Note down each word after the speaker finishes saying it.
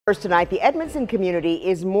First tonight, the Edmondson community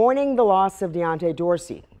is mourning the loss of Deanta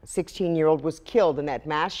Dorsey. A 16-year-old was killed in that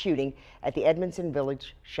mass shooting at the Edmondson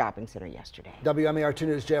Village Shopping Center yesterday. WMAR 2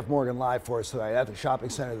 News' Jeff Morgan live for us tonight at the shopping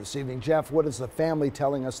center this evening. Jeff, what is the family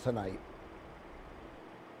telling us tonight?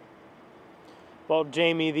 Well,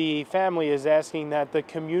 Jamie, the family is asking that the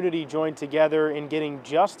community join together in getting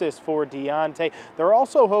justice for Deanta. They're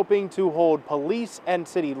also hoping to hold police and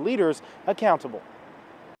city leaders accountable.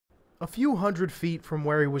 A few hundred feet from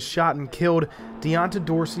where he was shot and killed, Deanta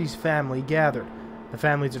Dorsey's family gathered. The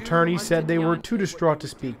family's attorney said they were too distraught to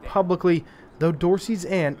speak publicly, though Dorsey's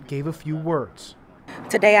aunt gave a few words.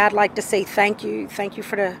 Today I'd like to say thank you. Thank you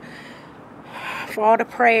for all the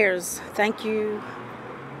prayers. Thank you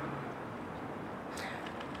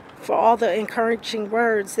for all the encouraging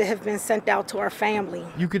words that have been sent out to our family.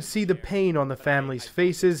 You could see the pain on the family's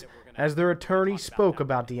faces as their attorney spoke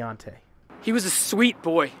about Deanta. He was a sweet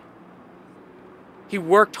boy. He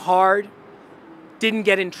worked hard, didn't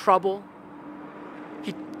get in trouble.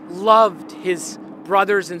 He loved his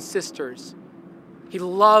brothers and sisters. He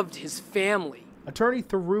loved his family. Attorney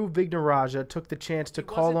Thiru Vignarajah took the chance to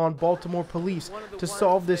call on Baltimore police to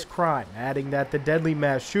solve this crime, adding that the deadly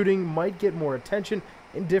mass shooting might get more attention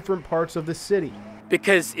in different parts of the city.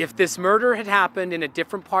 Because if this murder had happened in a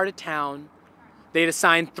different part of town, they'd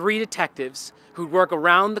assign 3 detectives who'd work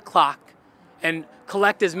around the clock and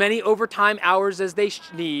collect as many overtime hours as they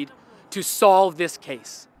need to solve this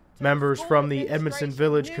case. Members from the Edmondson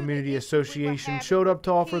Village Community Association showed up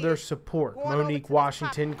to offer their support. Monique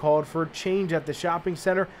Washington called for change at the shopping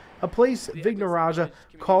center, a place Vignarajah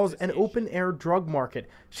calls an open-air drug market.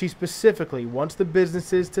 She specifically wants the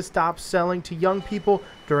businesses to stop selling to young people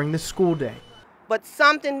during the school day. But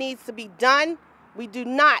something needs to be done. We do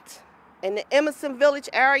not, in the Edmondson Village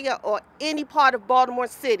area or any part of Baltimore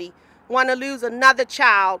City, want to lose another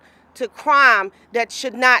child to crime that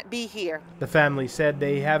should not be here. The family said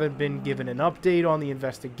they haven't been given an update on the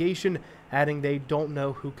investigation, adding they don't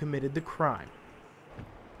know who committed the crime.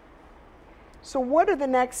 So what are the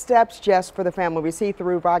next steps, Jess, for the family? We see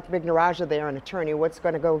Thiru Vignarajah there, an attorney. What's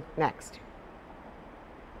going to go next?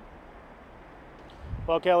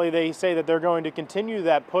 Well, Kelly, they say that they're going to continue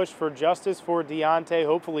that push for justice for Deanta,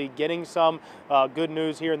 hopefully getting some good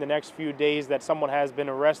news here in the next few days that someone has been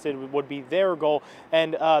arrested would be their goal.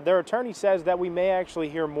 And their attorney says that we may actually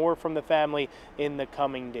hear more from the family in the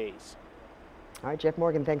coming days. All right, Jeff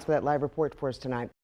Morgan, thanks for that live report for us tonight.